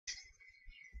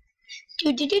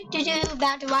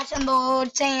About to watch some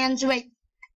bold sands. Wait.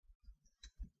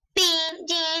 Bing,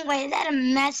 ding. Wait, is that a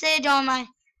message on my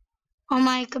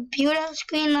computer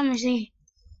screen? Let me see.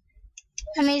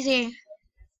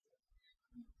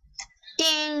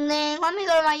 Ding, ding. Let me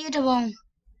go to my YouTube home.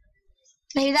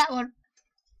 Maybe that one.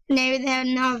 Maybe they have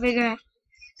no figure.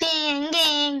 Ding,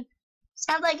 ding.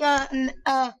 Sounds like a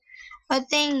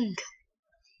thing.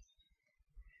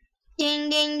 Ding,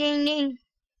 ding, ding, ding.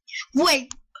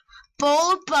 Wait,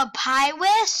 bold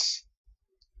papyrus?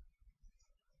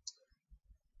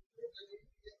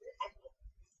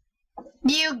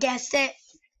 You guessed it.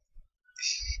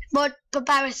 Bold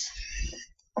papyrus.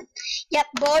 Yep,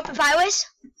 bold papyrus.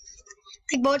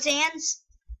 Like bold sands.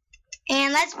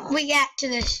 And let's react to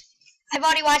this. I've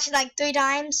already watched it like 3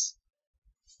 times.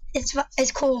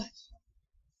 It's cool.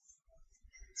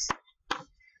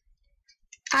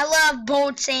 I love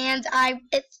bold sands.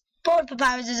 Bold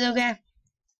papyrus is okay.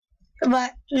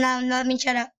 But now let me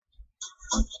shut up.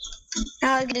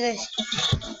 Now let's do this.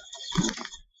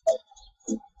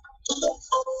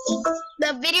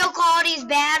 The video quality is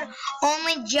bad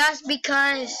only just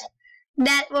because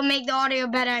that will make the audio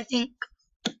better, I think.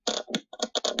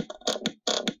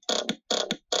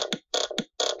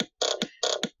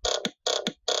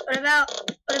 What about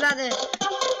this?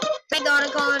 Make the audio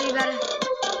quality better.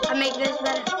 I make this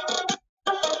better.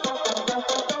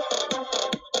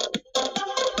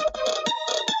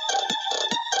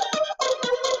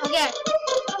 Okay.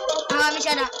 Now let me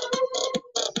shut up.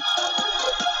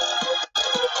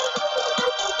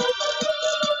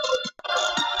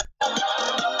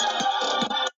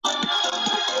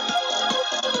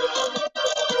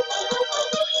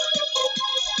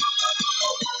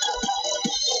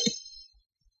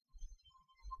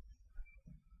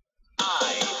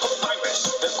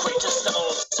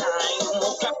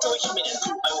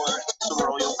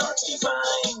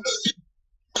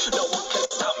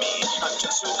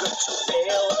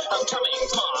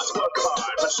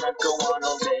 Can't go on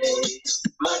all day.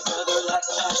 My brother lacks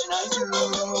the passion I do, and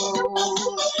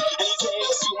he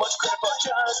takes too much credit for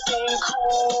just being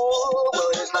cool. Well,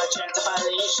 here's my chance to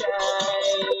finally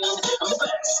shine. I'm the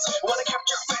best, wanna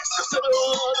capture fast, go settle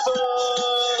all the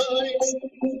fights.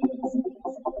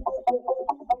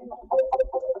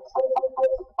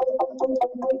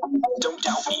 Don't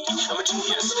doubt me, I'm a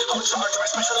genius, I'll charge my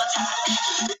special attack.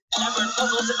 Effort,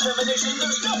 puzzles, determination,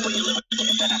 there's no way you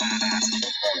limit that.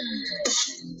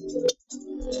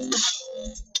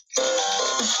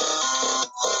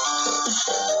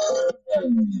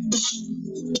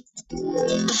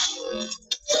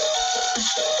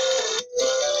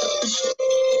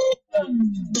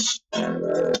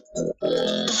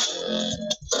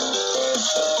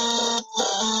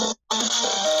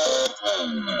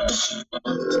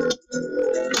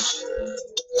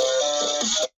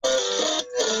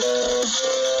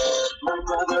 My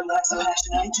brother lacks the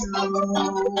passion I do,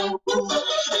 and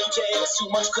he takes too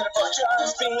much credit for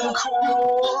just being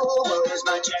cool. Well, here's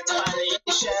my chance to finally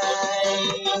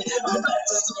shine. I'm the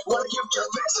best, wanna capture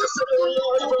fast, so settle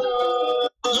your run.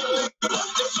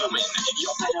 The human,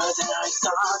 you're better than I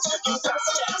thought. You passed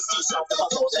the test, you solved the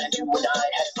puzzles, and you and I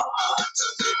had fought.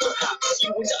 Perhaps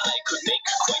you and I could make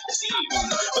quite the team,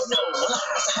 but no,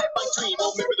 alas, I had my dream.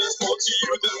 I'll remember there's more to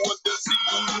you than what there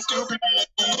seems to be.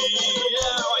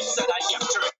 Yeah, I said I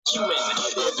captured a human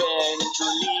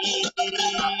eventually.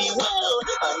 Well,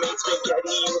 I made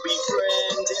spaghetti, you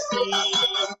befriended me.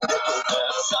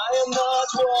 Perhaps I am not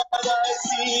what I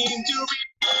seem to be.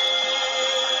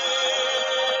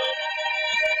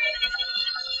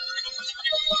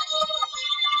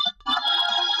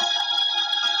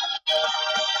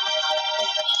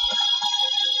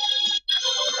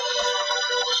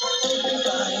 If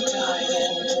I die,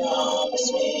 then promise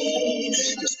me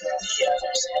you'll spare the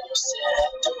others and you'll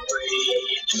set them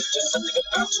free. There's something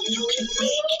about you, you can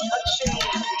make a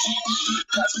change.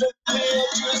 That's what we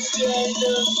understand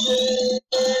the same.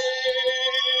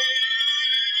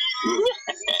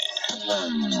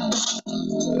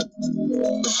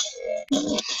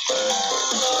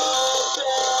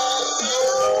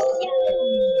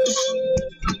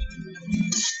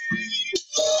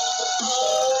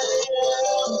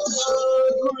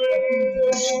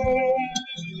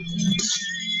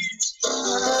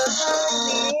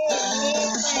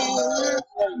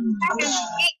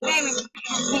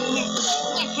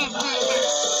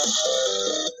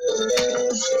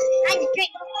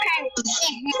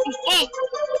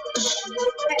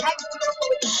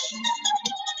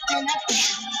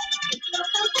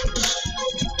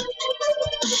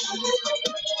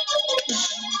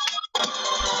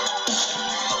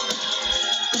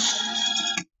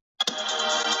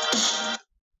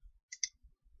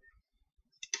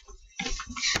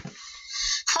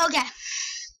 Okay.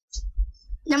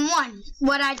 Number one,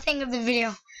 what I think of the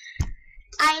video.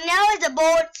 I know it's a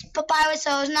bold papyrus,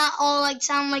 so it's not all like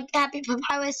sound like happy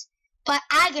papyrus, but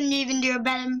I can even do a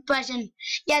better impression.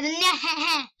 Yeah, the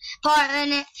part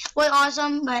in it was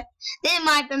awesome, but this is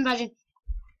my impression.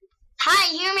 Hi,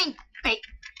 human. Wait.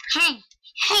 Hey,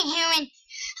 human.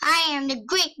 I am the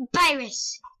great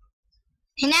papyrus,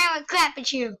 and I will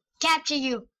capture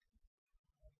you,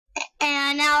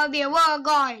 and I will be a royal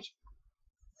guard.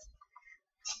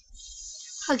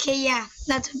 Okay, yeah,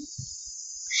 that's it.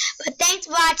 But thanks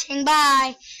for watching.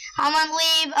 Bye. I'm gonna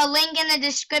leave a link in the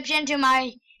description to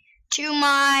my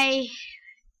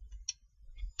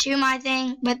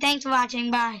thing. But thanks for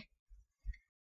watching. Bye.